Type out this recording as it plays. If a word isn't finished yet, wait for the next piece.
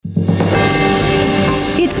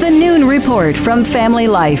The Noon Report from Family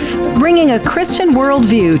Life, bringing a Christian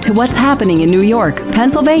worldview to what's happening in New York,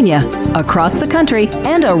 Pennsylvania, across the country,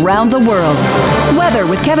 and around the world. Weather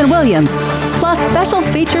with Kevin Williams, plus special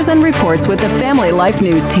features and reports with the Family Life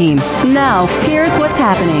News team. Now, here's what's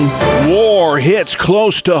happening. War hits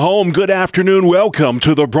close to home. Good afternoon. Welcome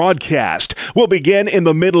to the broadcast. We'll begin in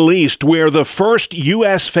the Middle East, where the first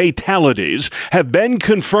U.S. fatalities have been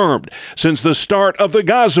confirmed since the start of the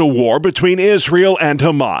Gaza war between Israel and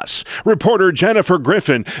Hamas. Reporter Jennifer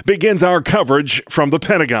Griffin begins our coverage from the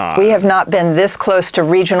Pentagon. We have not been this close to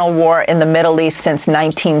regional war in the Middle East since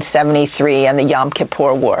 1973 and the Yom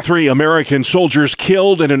Kippur War. 3 American soldiers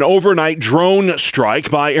killed in an overnight drone strike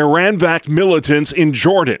by Iran-backed militants in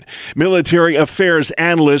Jordan. Military affairs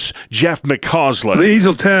analyst Jeff McCausland. These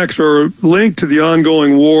attacks are linked to the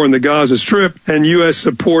ongoing war in the Gaza Strip and U.S.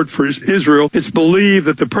 support for Israel. It's believed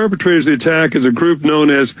that the perpetrators of the attack is a group known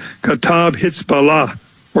as Kataib Hezbollah,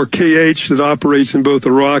 or KH, that operates in both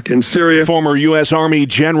Iraq and Syria. Former U.S. Army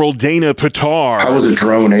General Dana Pitar. How was a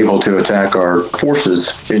drone able to attack our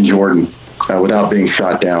forces in Jordan without being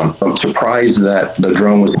shot down? I'm surprised that the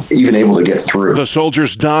drone was even able to get through. The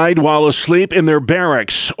soldiers died while asleep in their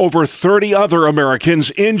barracks. Over 30 other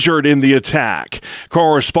Americans injured in the attack.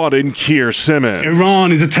 Correspondent Keir Simmons.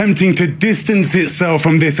 Iran is attempting to distance itself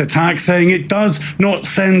from this attack, saying it does not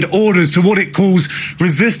send orders to what it calls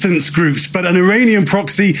resistance groups. But an Iranian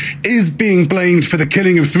proxy is being blamed for the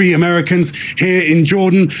killing of 3 Americans here in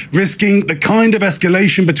Jordan, risking the kind of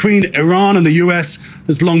escalation between Iran and the U.S.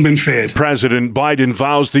 that's long been feared. President Biden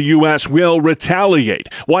vows the U.S. will retaliate.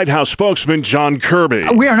 White House spokesman John Kirby.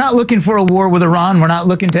 We are not looking for a war with Iran. We're not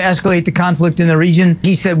looking to escalate the conflict in the region.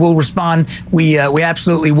 He said we'll respond. We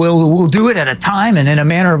absolutely will. We'll do it at a time and in a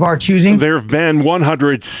manner of our choosing. There have been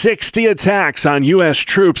 160 attacks on U.S.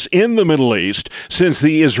 troops in the Middle East since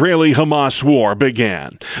the Israeli-Hamas war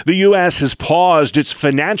began. The U.S. has paused its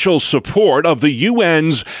financial support of the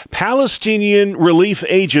UN's Palestinian Relief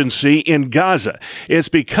Agency in Gaza. It's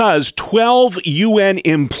because 12 UN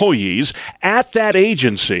employees at that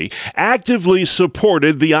agency actively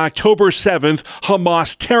supported the October 7th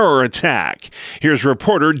Hamas terror attack. Here's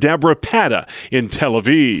reporter Deborah Patta in Tel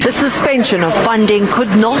Aviv. The suspension of funding could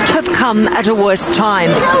not have come at a worse time.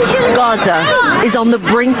 Gaza is on the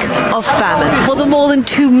brink of famine. For the more than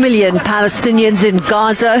 2 million Palestinians in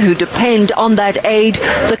Gaza who depend on that aid,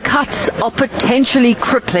 the cuts are potentially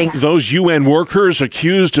crippling. Those UN workers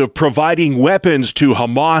accused of providing weapons to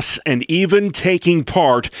Hamas and even taking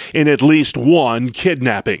part in at least one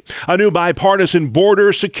kidnapping. A new bipartisan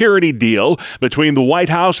border security deal between the White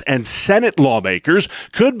House and Senate lawmakers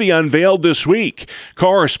could be unveiled this week.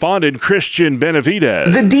 Correspondent Christian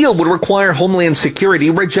Benavidez. The deal would require Homeland Security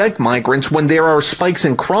reject migrants when there are spikes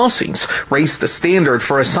in crossings, raise the standard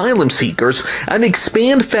for asylum seekers, and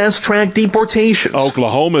expand fast-track deportations.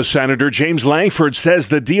 Oklahoma Senator James Langford says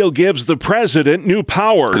the deal gives the president new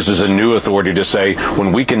powers. This is a new authority to say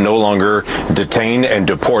when we can no longer detain and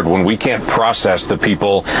deport, when we can't process the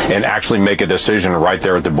people and actually make a decision right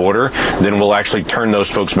there at the border, then we'll actually turn those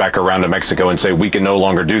folks back around to Mexico and say we can no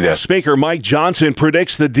longer do this. Speaker Mike Johnson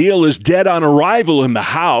predicts the deal is dead on arrival in the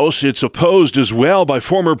House. It's opposed as well by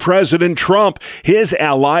former President Trump. His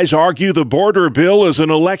allies argue the border bill is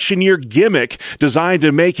an election year gimmick designed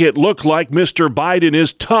to make it look like Mr. Biden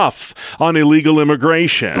is tough on illegal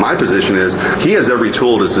immigration. My position is he has every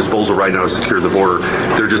tool at his disposal right now to secure the border.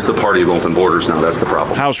 They're just the party of open borders now. That's the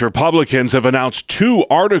problem. House Republicans have announced 2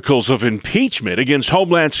 articles of impeachment against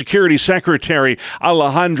Homeland Security Secretary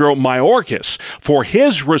Alejandro Mayorkas for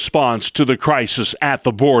his response to the crisis at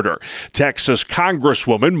the border. Texas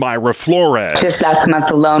Congresswoman Mayra Flores. Just last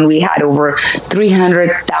month alone, we had over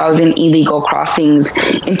 300,000 illegal crossings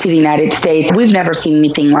into the United States. We've never seen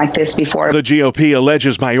anything like this before. The GOP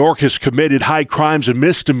alleges Mayorkas committed high crimes and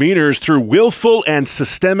misdemeanors through willful and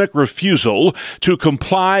systemic refusal to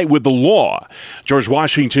comply with the law. George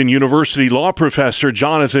Washington University law professor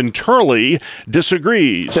Jonathan Turley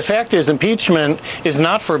disagrees. The fact is, impeachment is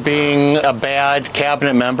not for being a bad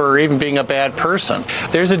cabinet member or even being a bad person.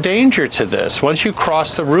 There's a danger to this. Once you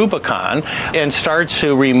cross the Rubicon and start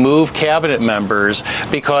to remove cabinet members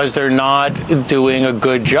because they're not doing a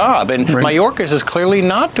good job, and Mayorkas is clearly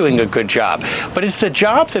not doing a good job, but it's the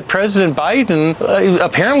job that President Biden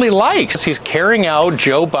apparently likes. He's carrying out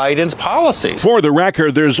Joe Biden's policies. For the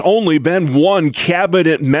record, there's only been one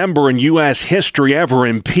cabinet member in U.S. history ever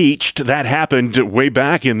impeached. That happened way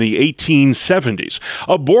back in the 1870s.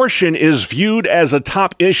 Abortion is viewed as a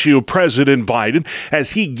top issue of President Biden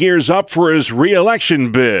as he gears up for his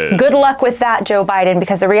re-election bid. Good luck with that, Joe Biden,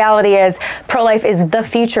 because the reality is pro-life is the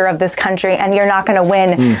future of this country, and you're not going to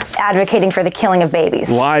win advocating for the killing of babies.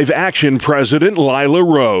 Live Action President Lila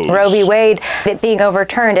Rose. Roe v. Wade, it being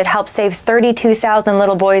overturned, it helped save 32,000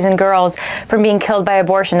 little boys and girls from being killed by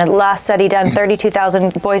abortion. The last study done,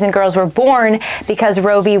 32,000 boys and girls were born because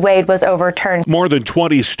Roe v. Wade was overturned. More than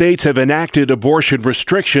 20 states have enacted abortion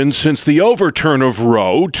restrictions since the overturn of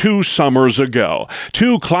Roe 2 summers ago.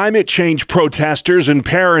 2 climate change protesters in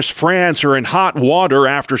Paris, France are in hot water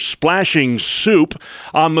after splashing soup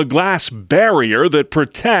on the glass barrier that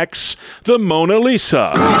protects the Mona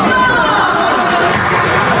Lisa.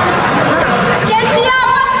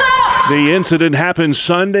 The incident happened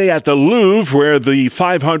Sunday at the Louvre, where the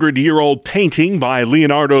 500-year-old painting by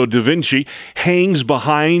Leonardo da Vinci hangs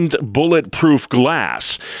behind bulletproof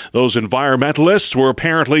glass. Those environmentalists were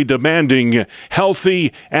apparently demanding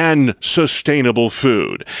healthy and sustainable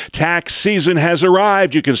food. Tax season has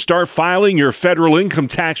arrived. You can start filing your federal income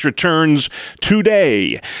tax returns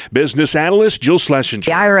today. Business analyst Jill Schlesinger.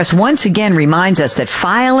 The IRS once again reminds us that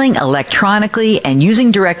filing electronically and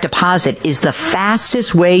using direct deposit is the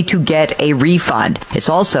fastest way to get a refund. It's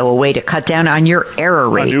also a way to cut down on your error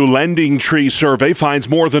rate. A new Lending Tree survey finds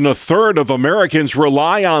more than a third of Americans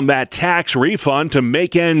rely on that tax refund to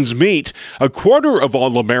make ends meet. A quarter of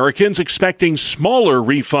all Americans expecting smaller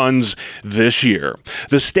refunds this year.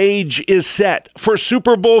 The stage is set for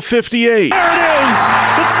Super Bowl 58. There it is!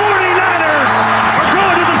 The 49ers are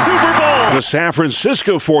going to the Super Bowl! The San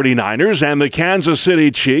Francisco 49ers and the Kansas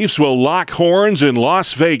City Chiefs will lock horns in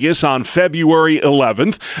Las Vegas on February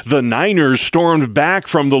 11th. The Niners stormed back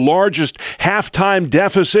from the largest halftime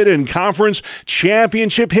deficit in conference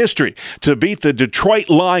championship history to beat the Detroit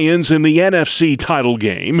Lions in the NFC title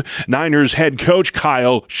game. Niners head coach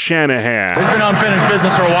Kyle Shanahan. It's been unfinished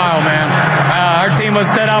business for a while, man. Our team was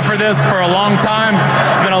set out for this for a long time.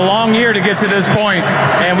 It's been a long year to get to this point,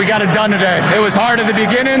 and we got it done today. It was hard at the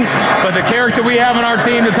beginning, but the character we have on our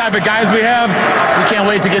team, the type of guys we have, we can't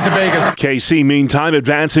wait to get to Vegas. KC, meantime,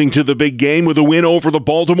 advancing to the big game with a win over the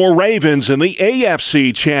Baltimore Ravens in the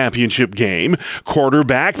AFC Championship game.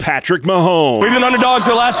 Quarterback Patrick Mahomes. We've been underdogs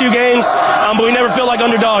for the last few games, but we never feel like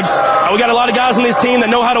underdogs. We got a lot of guys on this team that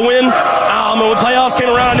know how to win. And when playoffs came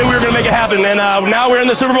around, I knew we were going to make it happen. And now we're in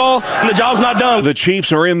the Super Bowl, and the job's not done. The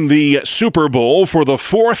Chiefs are in the Super Bowl for the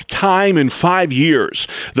 4th time in 5 years.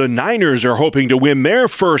 The Niners are hoping to win their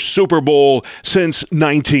first Super Bowl since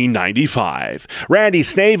 1995. Randy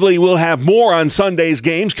Snavely will have more on Sunday's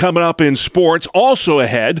games coming up in sports. Also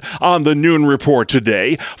ahead on the Noon Report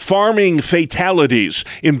today, farming fatalities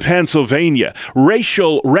in Pennsylvania,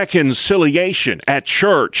 racial reconciliation at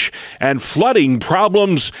church, and flooding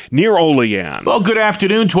problems near Olean. Well, good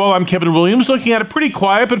afternoon to all. I'm Kevin Williams, looking at a pretty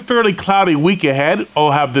quiet but fairly cloudy week ahead.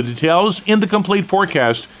 I'll have the details in the complete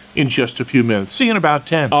forecast in just a few minutes. See you in about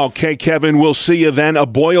 10. Okay, Kevin, we'll see you then. A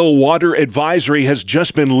boil water advisory has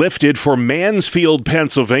just been lifted for Mansfield,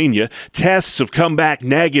 Pennsylvania. Tests have come back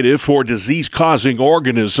negative for disease-causing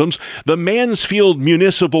organisms. The Mansfield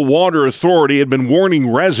Municipal Water Authority had been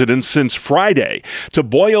warning residents since Friday to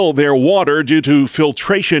boil their water due to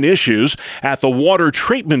filtration issues at the water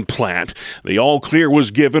treatment plant. The all-clear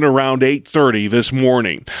was given around 8:30 this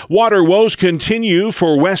morning. Water woes continue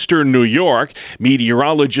for western New York.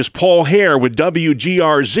 Meteorologist Paul Hare with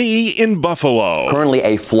WGRZ in Buffalo. Currently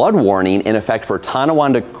a flood warning in effect for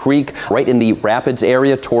Tonawanda Creek right in the Rapids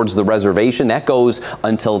area towards the reservation. That goes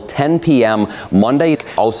until 10 p.m. Monday.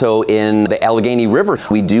 Also in the Allegheny River,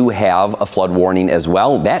 we do have a flood warning as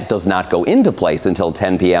well. That does not go into place until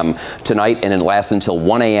 10 p.m. tonight, and it lasts until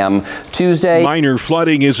 1 a.m. Tuesday. Minor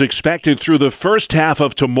flooding is expected through the first half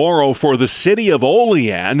of tomorrow for the city of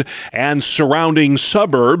Olean and surrounding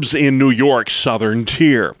suburbs in New York's southern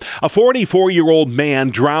tier. A 44-year-old man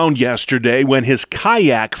drowned yesterday when his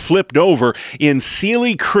kayak flipped over in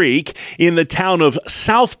Sealy Creek in the town of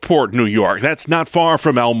Southport, New York. That's not far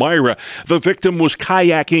from Elmira. The victim was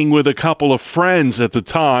kayaking with a couple of friends at the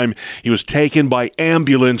time. He was taken by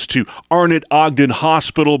ambulance to Arnott Ogden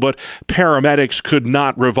Hospital, but paramedics could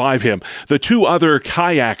not revive him. The 2 other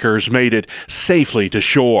kayakers made it safely to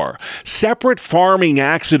shore. Separate farming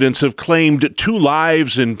accidents have claimed 2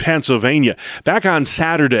 lives in Pennsylvania. Back on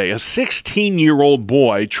Saturday, Saturday, a 16-year-old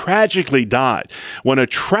boy tragically died when a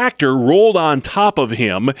tractor rolled on top of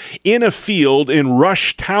him in a field in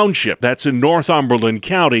Rush Township. That's in Northumberland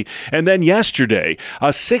County. And then yesterday, a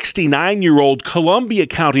 69-year-old Columbia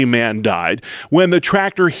County man died when the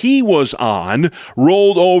tractor he was on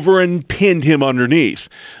rolled over and pinned him underneath.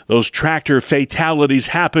 Those tractor fatalities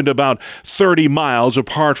happened about 30 miles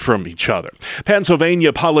apart from each other.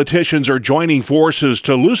 Pennsylvania politicians are joining forces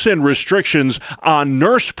to loosen restrictions on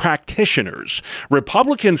nurse practitioners.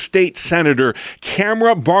 Republican State Senator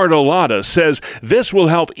Camera Bartolotta says this will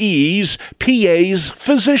help ease PA's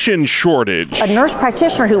physician shortage. A nurse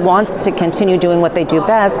practitioner who wants to continue doing what they do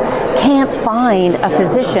best can't find a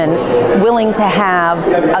physician willing to have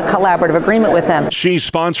a collaborative agreement with them. She's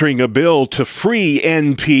sponsoring a bill to free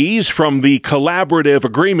NPs from the collaborative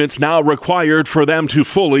agreements now required for them to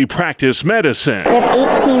fully practice medicine. We have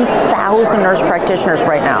 18,000 nurse practitioners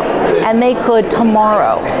right now, and they could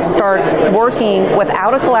tomorrow start working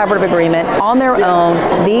without a collaborative agreement on their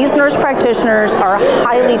own. These nurse practitioners are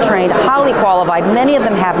highly trained, highly qualified. Many of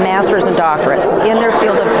them have masters and doctorates in their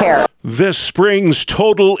field of care. This spring's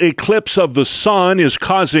total eclipse of the sun is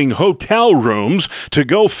causing hotel rooms to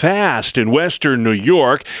go fast in western New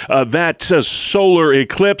York. That solar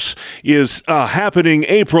eclipse is happening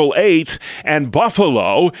April 8th, and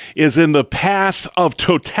Buffalo is in the path of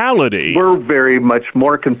totality. We're very much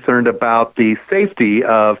more concerned about the safety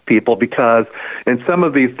of people because in some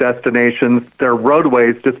of these destinations, their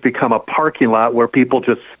roadways just become a parking lot where people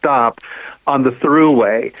just stop on the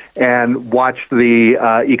throughway and watch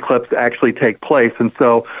the eclipse actually take place. And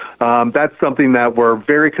so that's something that we're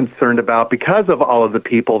very concerned about because of all of the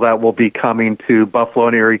people that will be coming to Buffalo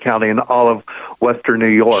and Erie County and all of western New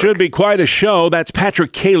York. Should be quite a show. That's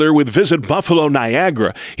Patrick Kaler with Visit Buffalo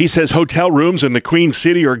Niagara. He says hotel rooms in the Queen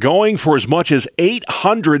City are going for as much as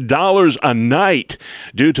 $800 a night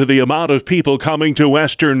due to the amount of people coming to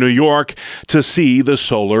western New York to see the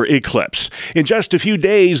solar eclipse. In just a few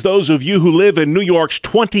days, those of you who live in New York's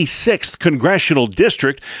 26th congressional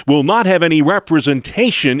district will not have any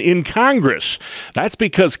representation in Congress. That's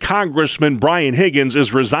because Congressman Brian Higgins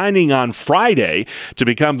is resigning on Friday to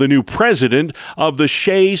become the new president of the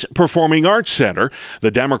Shays Performing Arts Center.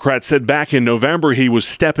 The Democrat said back in November he was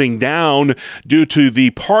stepping down due to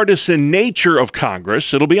the partisan nature of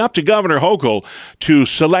Congress. It'll be up to Governor Hochul to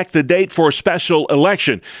select the date for a special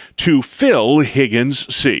election to fill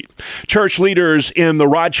Higgins' seat. Church leaders in the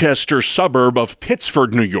Rochester suburb of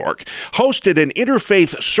Pittsford, New York, hosted an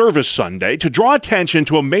interfaith service Sunday to draw attention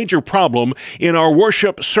to a major problem in our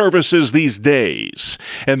worship services these days,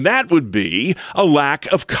 and that would be a lack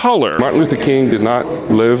of color. Martin Luther King did not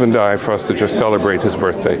live and die for us to just celebrate his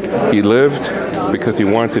birthday. He lived because he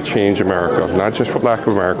wanted to change America, not just for Black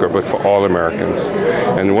America, but for all Americans.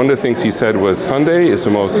 And one of the things he said was Sunday is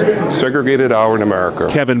the most segregated hour in America.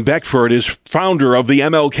 Kevin Beckford is founder of the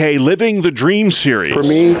MLK Living the Dream series. For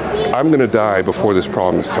me, I'm going to die before this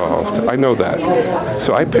problem is solved. I know that.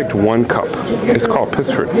 So I picked one cup. It's called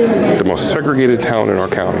Pittsford, the most segregated town in our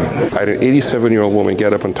county. I had an 87-year-old woman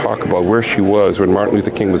get up and talk about where she was when Martin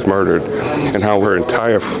Luther King was murdered and how her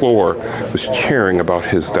entire floor was cheering about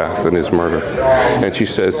his death and his murder. And she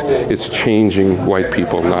says it's changing white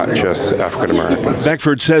people, not just African Americans.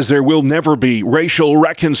 Beckford says there will never be racial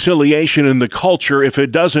reconciliation in the culture if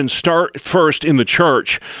it doesn't start first in the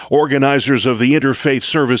church. Organizers of the interfaith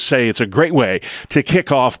service say it's a great way to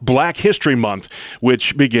kick off Black History Month,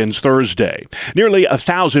 which begins Thursday. Nearly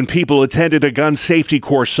 1,000 people attended a gun safety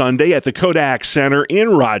course Sunday at the Kodak Center in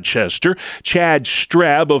Rochester. Chad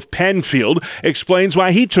Strab of Penfield explains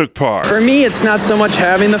why he took part. For me, it's not so much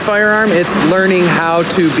having the firearm, it's learning how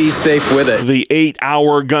to be safe with it. The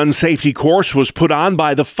 8-hour gun safety course was put on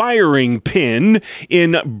by the Firing Pin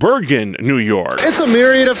in Bergen, New York. It's a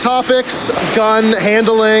myriad of topics: gun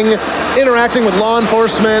handling, interacting with law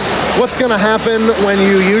enforcement, what's going to happen when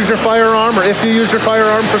you use your firearm or if you use your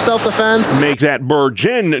firearm for self-defense. Make that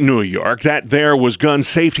Bergen, New York. That there was gun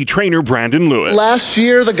safety trainer Brandon Lewis. Last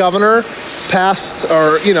year, the governor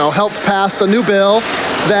helped pass a new bill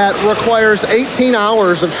that requires 18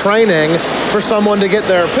 hours of training for someone to get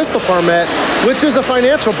their pistol permit, which is a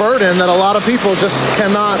financial burden that a lot of people just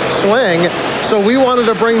cannot swing. So we wanted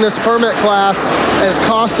to bring this permit class as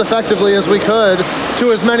cost effectively as we could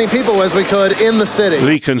to as many people as we could in the city.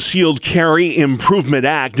 The Concealed Carry Improvement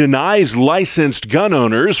Act denies licensed gun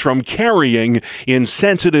owners from carrying in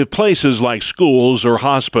sensitive places like schools or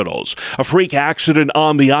hospitals. A freak accident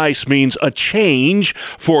on the ice means a change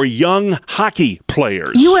for young hockey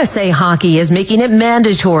players. USA Hockey is making it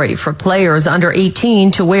mandatory for players minors under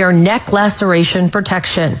 18 to wear neck laceration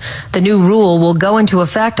protection. The new rule will go into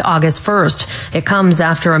effect August 1st. It comes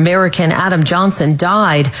after American Adam Johnson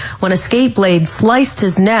died when a skate blade sliced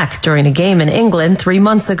his neck during a game in England 3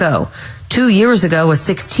 months ago. 2 years ago, a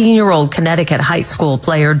 16-year-old Connecticut high school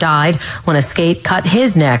player died when a skate cut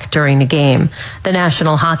his neck during a game. The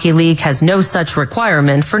National Hockey League has no such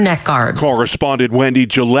requirement for neck guards. Correspondent Wendy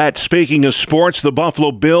Gillette. Speaking of sports, the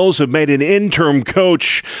Buffalo Bills have made an interim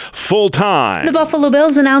coach full-time. The Buffalo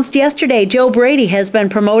Bills announced yesterday Joe Brady has been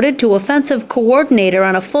promoted to offensive coordinator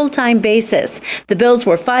on a full-time basis. The Bills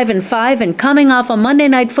were 5-5 and coming off a Monday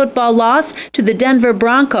Night Football loss to the Denver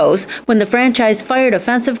Broncos when the franchise fired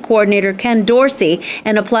offensive coordinator Ken Dorsey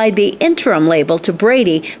and applied the interim label to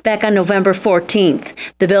Brady back on November 14th.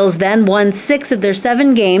 The Bills then won 6 of their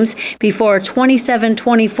 7 games before a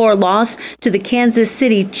 27-24 loss to the Kansas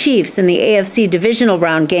City Chiefs in the AFC divisional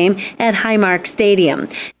round game at Highmark Stadium.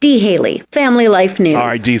 Dee Haley, Family Life News. All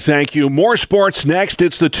right, Dee, thank you. More sports next.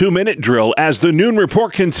 It's the 2-minute drill as the Noon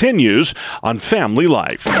Report continues on Family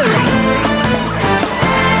Life.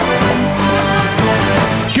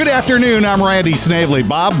 Good afternoon, I'm Randy Snavely.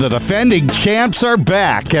 Bob, the defending champs are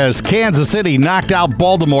back as Kansas City knocked out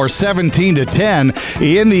Baltimore 17-10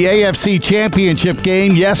 in the AFC Championship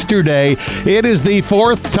game yesterday. It is the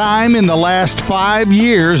 4th time in the last 5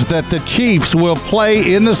 years that the Chiefs will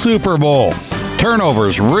play in the Super Bowl.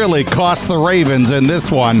 Turnovers really cost the Ravens in this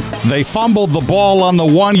one. They fumbled the ball on the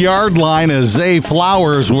 1-yard line as Zay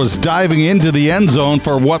Flowers was diving into the end zone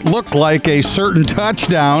for what looked like a certain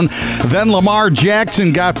touchdown. Then Lamar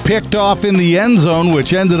Jackson got picked off in the end zone,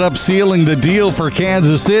 which ended up sealing the deal for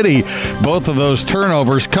Kansas City. Both of those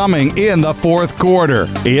turnovers coming in the 4th quarter.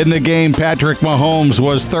 In the game, Patrick Mahomes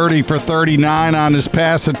was 30 for 39 on his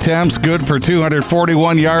pass attempts, good for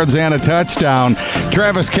 241 yards and a touchdown.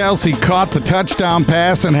 Travis Kelce caught the touchdown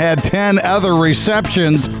pass and had 10 other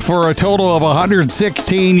receptions for a total of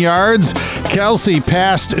 116 yards. Kelce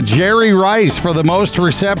passed Jerry Rice for the most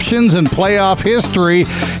receptions in playoff history.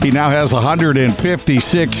 He now has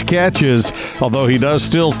 156 catches, although he does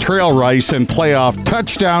still trail Rice in playoff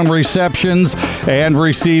touchdown receptions and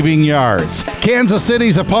receiving yards. Kansas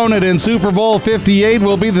City's opponent in Super Bowl 58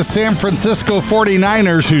 will be the San Francisco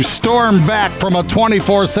 49ers, who stormed back from a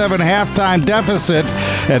 24-7 halftime deficit,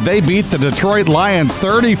 and they beat the Detroit Lions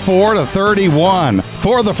 34-31.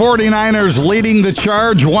 For the 49ers, leading the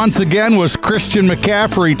charge once again was Christian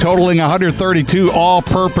McCaffrey, totaling 132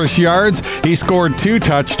 all-purpose yards. He scored 2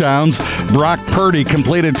 touchdowns. Brock Purdy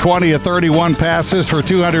completed 20 of 31 passes for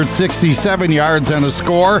 267 yards and a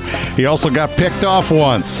score. He also got picked off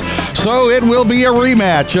once. So it will be a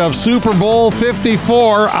rematch of Super Bowl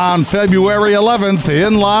 54 on February 11th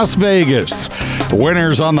in Las Vegas.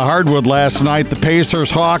 Winners on the hardwood last night: the Pacers,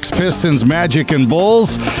 Hawks, Pistons, Magic, and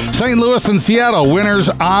Bulls. St. Louis and Seattle winners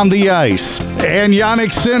on the ice. And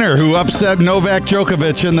Jannik Sinner, who upset Novak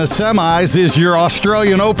Djokovic in the semis, is your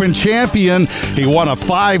Australian Open champion. He won a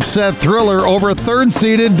 5-set thriller over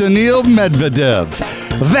third-seeded Daniil Medvedev.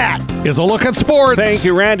 That is a look at sports. Thank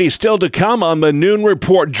you, Randy. Still to come on the Noon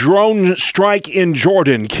Report, drone strike in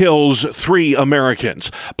Jordan kills 3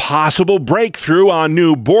 Americans. Possible breakthrough on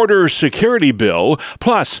new border security bill,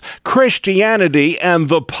 plus Christianity and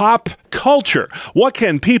the pop culture. What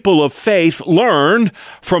can people of faith learn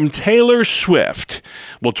from Taylor Swift?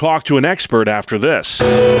 We'll talk to an expert after this.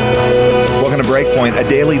 Welcome to Breakpoint, a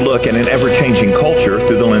daily look at an ever-changing culture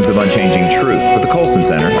through the lens of unchanging truth. With the Colson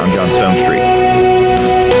Center, I'm John Stone Street.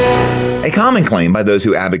 A common claim by those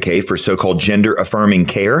who advocate for so-called gender-affirming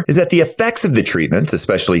care is that the effects of the treatments,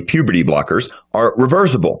 especially puberty blockers, are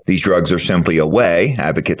reversible. These drugs are simply a way,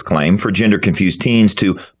 advocates claim, for gender-confused teens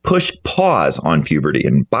to push pause on puberty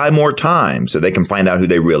and buy more time so they can find out who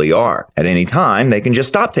they really are. At any time, they can just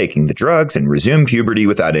stop taking the drugs and resume puberty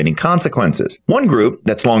without any consequences. One group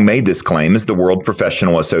that's long made this claim is the World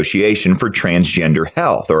Professional Association for Transgender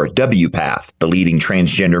Health, or WPATH, the leading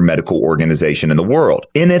transgender medical organization in the world.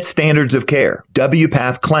 In its standards of care,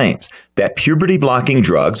 WPATH claims that puberty-blocking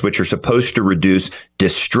drugs, which are supposed to reduce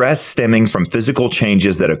distress stemming from physical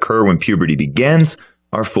changes that occur when puberty begins,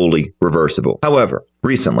 are fully reversible. However,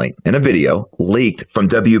 recently, in a video leaked from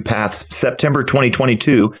WPATH's September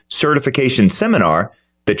 2022 certification seminar,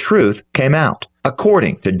 the truth came out.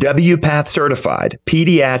 According to WPATH-certified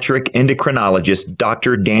pediatric endocrinologist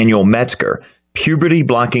Dr. Daniel Metzger,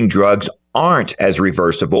 puberty-blocking drugs aren't as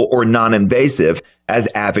reversible or non-invasive as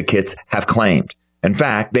advocates have claimed. In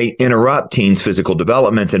fact, they interrupt teens' physical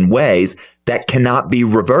development in ways that cannot be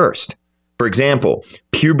reversed. For example,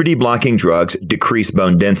 puberty-blocking drugs decrease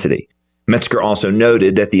bone density. Metzger also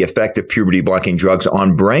noted that the effect of puberty-blocking drugs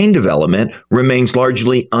on brain development remains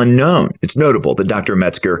largely unknown. It's notable that Dr.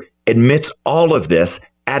 Metzger admits all of this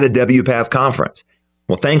at a WPATH conference.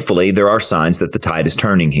 Well, thankfully, there are signs that the tide is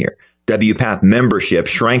turning here. WPATH membership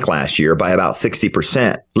shrank last year by about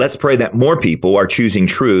 60%. Let's pray that more people are choosing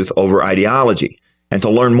truth over ideology. And to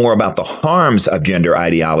learn more about the harms of gender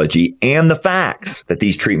ideology and the facts that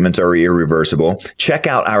these treatments are irreversible, check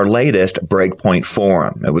out our latest Breakpoint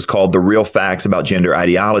Forum. It was called The Real Facts About Gender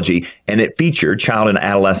Ideology, and it featured child and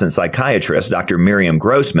adolescent psychiatrist Dr. Miriam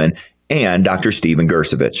Grossman and Dr. Stephen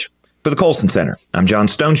Gersovich. For the Colson Center, I'm John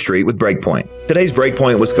Stonestreet with Breakpoint. Today's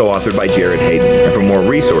Breakpoint was co-authored by Jared Hayden. And for more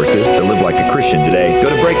resources to live like a Christian today, go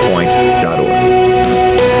to breakpoint.org.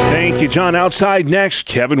 Thank you, John. Outside next,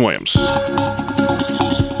 Kevin Williams.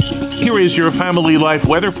 Here is your family life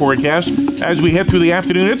weather forecast. As we head through the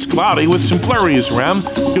afternoon, it's cloudy with some flurries around.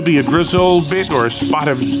 Could be a drizzle bit or a spot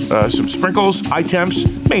of some sprinkles. High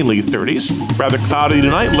temps, mainly 30s. Rather cloudy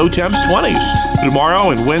tonight, low temps, 20s. Tomorrow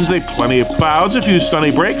and Wednesday, plenty of clouds, a few sunny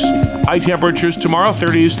breaks. High temperatures tomorrow,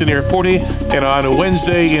 30s to near 40, and on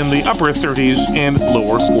Wednesday in the upper 30s and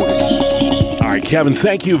lower 40s. All right, Kevin,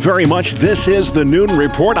 thank you very much. This is the Noon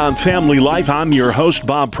Report on Family Life. I'm your host,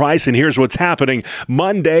 Bob Price, and here's what's happening.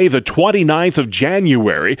 Monday, the 29th of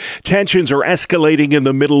January, tensions are escalating in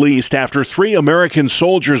the Middle East after 3 American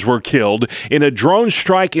soldiers were killed in a drone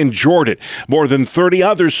strike in Jordan. More than 30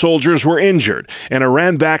 other soldiers were injured. An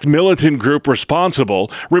Iran-backed militant group responsible,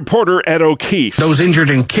 reporter Ed O'Keefe. Those injured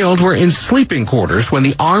and killed were in sleeping quarters when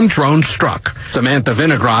the armed drone struck. Samantha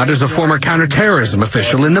Vinograd is a former counterterrorism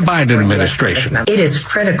official in the Biden administration. It is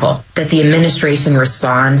critical that the administration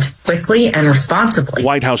respond quickly and responsibly.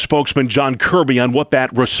 White House spokesman John Kirby on what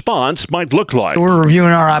that response might look like. We're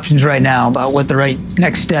reviewing our options right now about what the right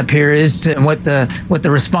next step here is and what the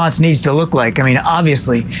response needs to look like. I mean,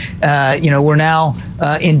 obviously, we're now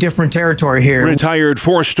in different territory here. Retired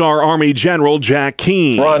 4-star Army General Jack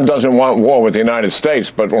Keane. Iran doesn't want war with the United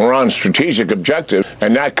States, but Iran's strategic objective,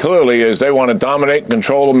 and that clearly is they want to dominate and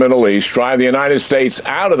control the Middle East, drive the United States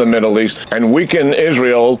out of the Middle East, and weaken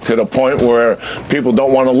Israel to the point where people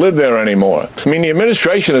don't want to live there anymore. I mean, the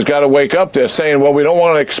administration has got to wake up. They're saying, well, we don't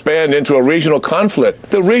want to expand into a regional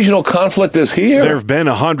conflict. The regional conflict is here. There have been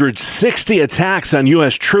 160 attacks on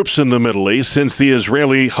U.S. troops in the Middle East since the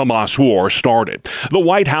Israeli-Hamas war started. The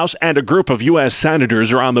White House and a group of U.S.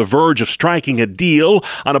 senators are on the verge of striking a deal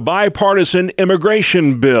on a bipartisan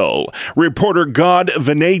immigration bill. Reporter God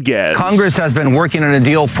Venegas. Congress has been working on a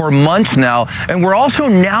deal for months now, and we're also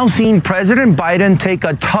now seeing President Biden take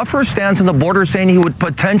a tougher stance on the border, saying he would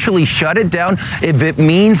potentially shut it down if it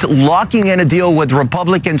means locking in a deal with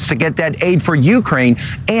Republicans to get that aid for Ukraine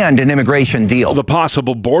and an immigration deal. The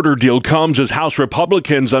possible border deal comes as House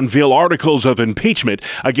Republicans unveil articles of impeachment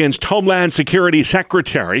against Homeland Security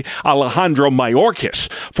Secretary Alejandro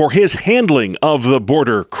Mayorkas for his handling of the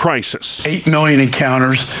border crisis. 8 million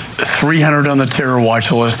encounters, 300 on the terror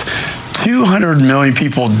watch list, 200 million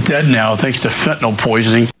people dead now thanks to fentanyl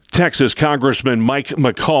poisoning. Texas Congressman Mike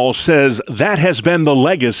McCall says that has been the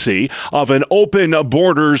legacy of an open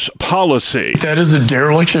borders policy. That is a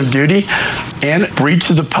dereliction of duty and breach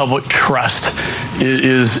of the public trust. It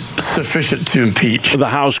is sufficient to impeach. The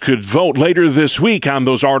House could vote later this week on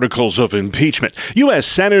those articles of impeachment. U.S.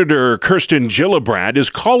 Senator Kirsten Gillibrand is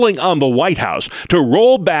calling on the White House to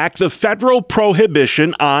roll back the federal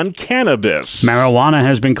prohibition on cannabis. Marijuana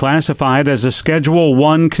has been classified as a Schedule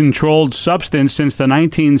I controlled substance since the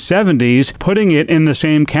 1970s, putting it in the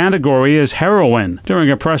same category as heroin.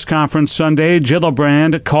 During a press conference Sunday,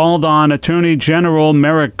 Gillibrand called on Attorney General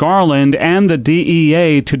Merrick Garland and the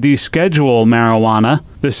DEA to deschedule marijuana.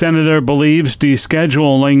 The senator believes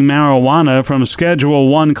descheduling marijuana from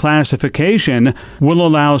Schedule I classification will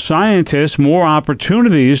allow scientists more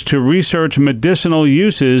opportunities to research medicinal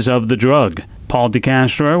uses of the drug. Paul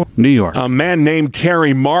DeCastro, New York. A man named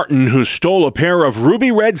Terry Martin who stole a pair of ruby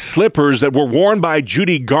red slippers that were worn by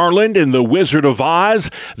Judy Garland in The Wizard of Oz.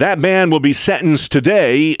 That man will be sentenced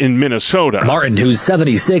today in Minnesota. Martin, who's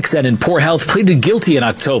 76 and in poor health, pleaded guilty in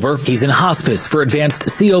October. He's in hospice for advanced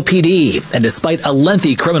COPD. And despite a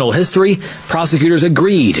lengthy criminal history, prosecutors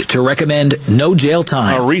agreed to recommend no jail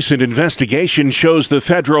time. A recent investigation shows the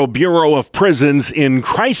Federal Bureau of Prisons in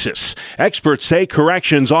crisis. Experts say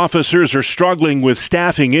corrections officers are struggling with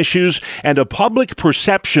staffing issues and a public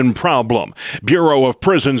perception problem. Bureau of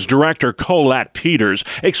Prisons Director Colette Peters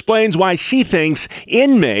explains why she thinks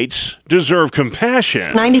inmates deserve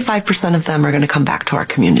compassion. 95% of them are going to come back to our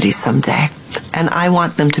communities someday, and I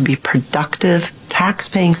want them to be productive,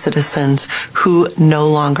 tax-paying citizens who no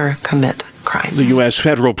longer commit crimes. The U.S.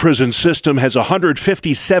 federal prison system has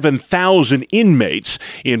 157,000 inmates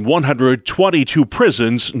in 122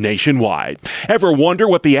 prisons nationwide. Ever wonder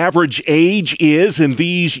what the average age is in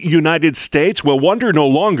these United States? Well, wonder no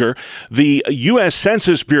longer. The U.S.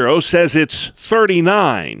 Census Bureau says it's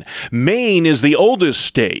 39. Maine is the oldest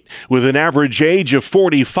state with an average age of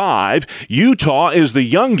 45. Utah is the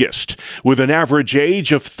youngest with an average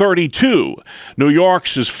age of 32. New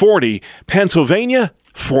York's is 40. Pennsylvania,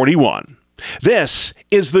 41. This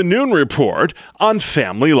is the Noon Report on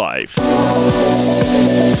Family Life.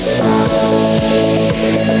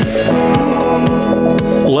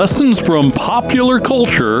 Lessons from popular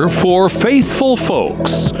culture for faithful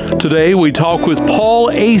folks. Today we talk with Paul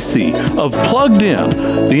Asay of Plugged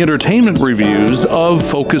In, the entertainment reviews of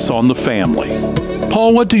Focus on the Family.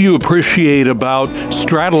 Paul, what do you appreciate about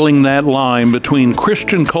straddling that line between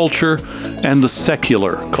Christian culture and the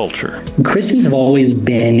secular culture? Christians have always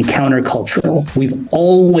been countercultural. We've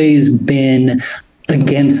always been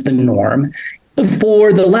against the norm.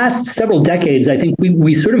 For the last several decades, I think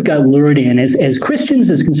we sort of got lured in as Christians,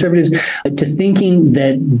 as conservatives, to thinking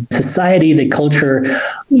that society, that culture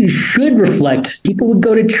should reflect. People would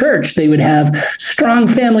go to church. They would have strong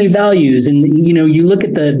family values. And, you look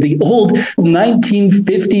at the old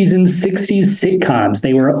 1950s and 60s sitcoms.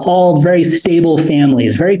 They were all very stable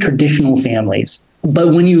families, very traditional families.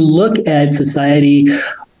 But when you look at society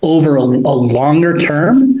over a longer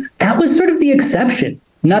term, that was sort of the exception,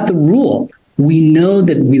 not the rule. We know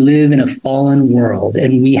that we live in a fallen world,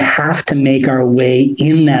 and we have to make our way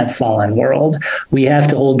in that fallen world. We have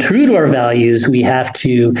to hold true to our values. We have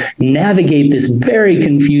to navigate this very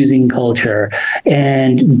confusing culture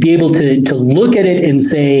and be able to look at it and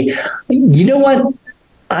say, you know what?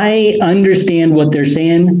 I understand what they're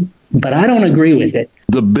saying, but I don't agree with it.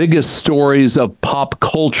 The biggest stories of pop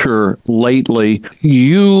culture lately,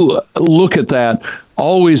 you look at that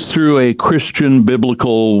always through a Christian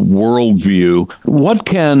biblical worldview. What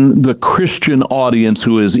can the Christian audience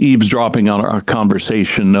who is eavesdropping on our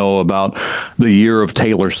conversation know about the year of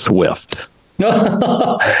Taylor Swift?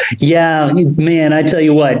 Yeah, man, I tell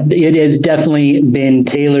you what, it has definitely been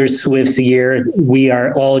Taylor Swift's year. We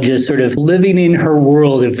are all just sort of living in her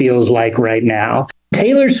world, it feels like right now.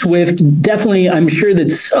 Taylor Swift, definitely, I'm sure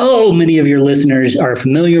that so many of your listeners are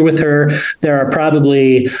familiar with her. There are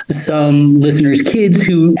probably some listeners' kids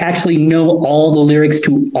who actually know all the lyrics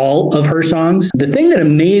to all of her songs. The thing that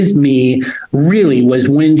amazed me really was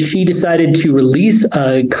when she decided to release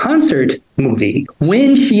a concert movie.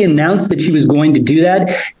 When she announced that she was going to do that,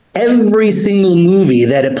 every single movie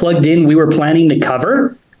that it plugged in we were planning to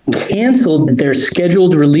cover canceled their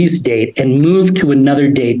scheduled release date and moved to another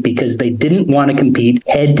date because they didn't want to compete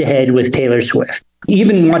head-to-head with Taylor Swift.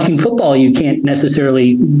 Even watching football, you can't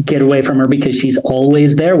necessarily get away from her because she's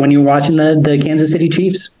always there when you're watching the Kansas City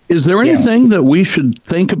Chiefs. Is there anything that we should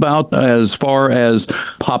think about as far as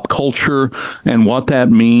pop culture and what that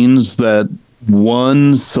means, that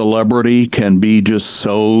one celebrity can be just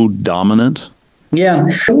so dominant? Yeah.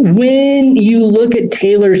 When you look at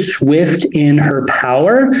Taylor Swift in her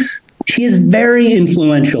power, she is very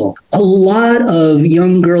influential. A lot of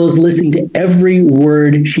young girls listen to every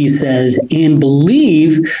word she says and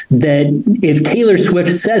believe that if Taylor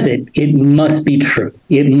Swift says it, it must be true.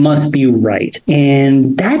 It must be right.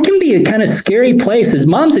 And that can be a kind of scary place as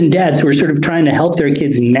moms and dads who are sort of trying to help their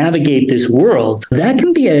kids navigate this world. That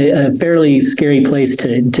can be a fairly scary place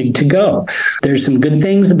to go. There's some good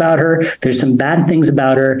things about her. There's some bad things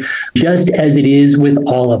about her, just as it is with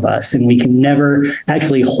all of us. And we can never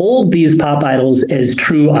actually hold these pop idols as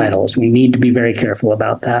true idols. We need to be very careful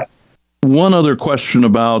about that. One other question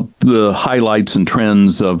about the highlights and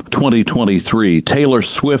trends of 2023. Taylor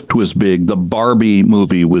Swift was big. The Barbie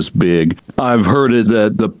movie was big. I've heard it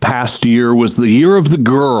that the past year was the year of the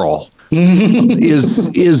girl.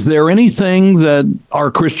 Is there anything that our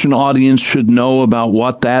Christian audience should know about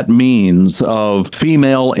what that means of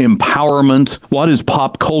female empowerment? What is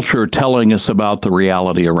pop culture telling us about the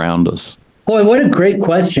reality around us? Boy, what a great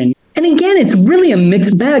question. And again, it's really a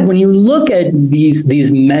mixed bag. When you look at these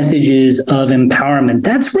messages of empowerment,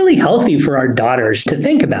 that's really healthy for our daughters to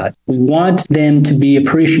think about. We want them to be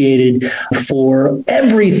appreciated for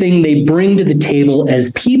everything they bring to the table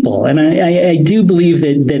as people. And I do believe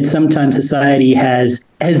that sometimes society has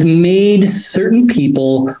made certain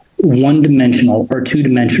people one-dimensional or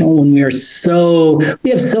two-dimensional when we have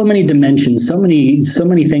so many dimensions, so many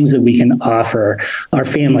things that we can offer our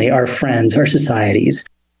family, our friends, our societies.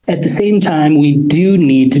 At the same time, we do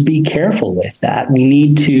need to be careful with that. We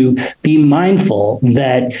need to be mindful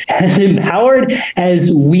that as empowered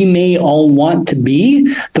as we may all want to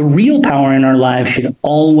be, the real power in our lives should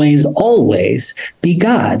always, always be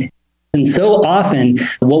God. And so often,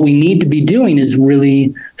 what we need to be doing is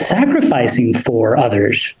really sacrificing for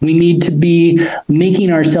others. We need to be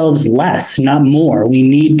making ourselves less, not more. We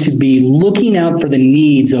need to be looking out for the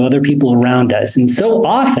needs of other people around us. And so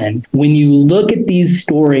often, when you look at these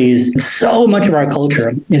stories, so much of our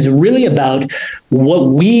culture is really about what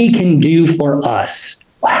we can do for us,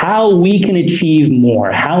 how we can achieve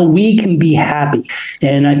more, how we can be happy.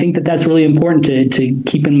 And I think that that's really important to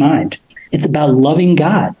keep in mind. It's about loving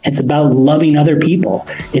God. It's about loving other people.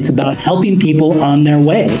 It's about helping people on their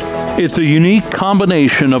way. It's a unique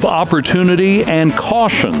combination of opportunity and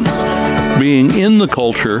cautions, being in the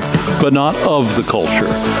culture, but not of the culture.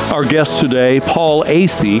 Our guest today, Paul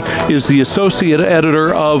Asay, is the associate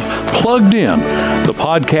editor of Plugged In, the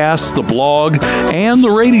podcast, the blog, and the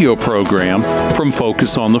radio program from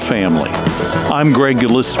Focus on the Family. I'm Greg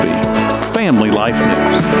Gillespie, Family Life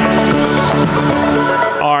News.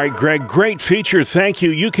 All right, Greg, great feature. Thank you.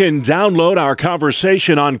 You can download our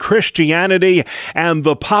conversation on Christianity and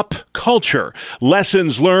the pop culture.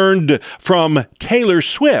 Lessons learned from Taylor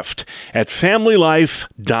Swift at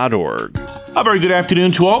familylife.org. A very good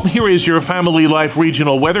afternoon to all. Here is your Family Life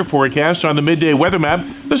regional weather forecast on the midday weather map.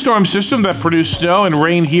 The storm system that produced snow and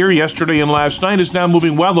rain here yesterday and last night is now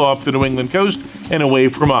moving well off the New England coast and away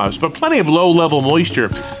from us. But plenty of low-level moisture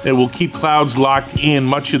that will keep clouds locked in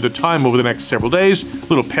much of the time over the next several days. A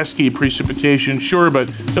little pesky precipitation, sure,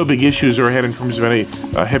 but no big issues are ahead in terms of any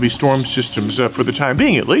heavy storm systems for the time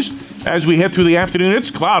being, at least. As we head through the afternoon, it's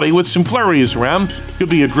cloudy with some flurries around. Could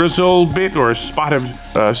be a drizzle bit or a spot of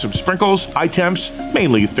some sprinkles. High temps,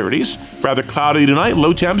 mainly 30s. Rather cloudy tonight,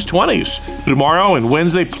 low temps 20s. Tomorrow and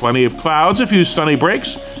Wednesday, plenty of clouds, a few sunny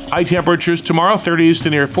breaks. High temperatures tomorrow, 30s to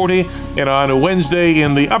near 40, and on a Wednesday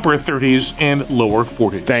in the upper 30s and lower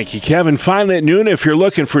 40s. Thank you, Kevin. Finally at noon, if you're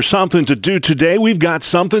looking for something to do today, we've got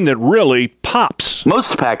something that really pops.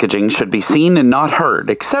 Most packaging should be seen and not heard,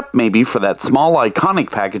 except maybe for that small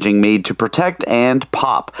iconic packaging made to protect and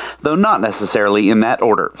pop, though not necessarily in that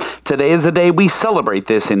order. Today is a day we celebrate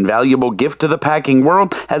this invaluable gift to the packing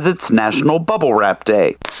world as it's National Bubble Wrap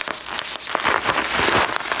Day.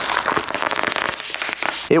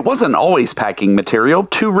 It wasn't always packing material.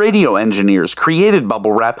 Two radio engineers created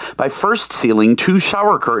bubble wrap by first sealing two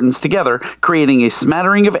shower curtains together, creating a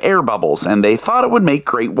smattering of air bubbles, and they thought it would make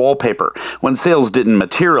great wallpaper. When sales didn't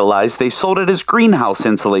materialize, they sold it as greenhouse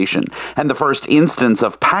insulation, and the first instance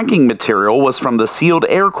of packing material was from the Sealed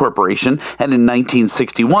Air Corporation, and in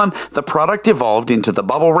 1961, the product evolved into the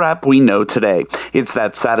bubble wrap we know today. It's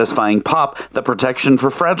that satisfying pop, the protection for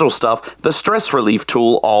fragile stuff, the stress relief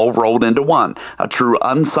tool all rolled into one. A true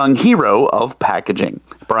unsung hero of packaging.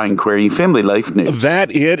 Brian Query, Family Life News.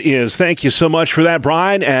 That it is. Thank you so much for that,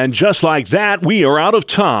 Brian. And just like that, we are out of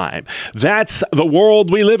time. That's the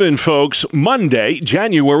world we live in, folks. Monday,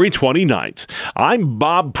 January 29th. I'm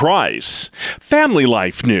Bob Price. Family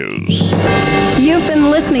Life News. You've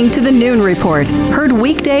been listening to the Noon Report, heard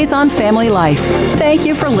weekdays on Family Life. Thank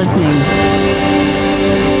you for listening.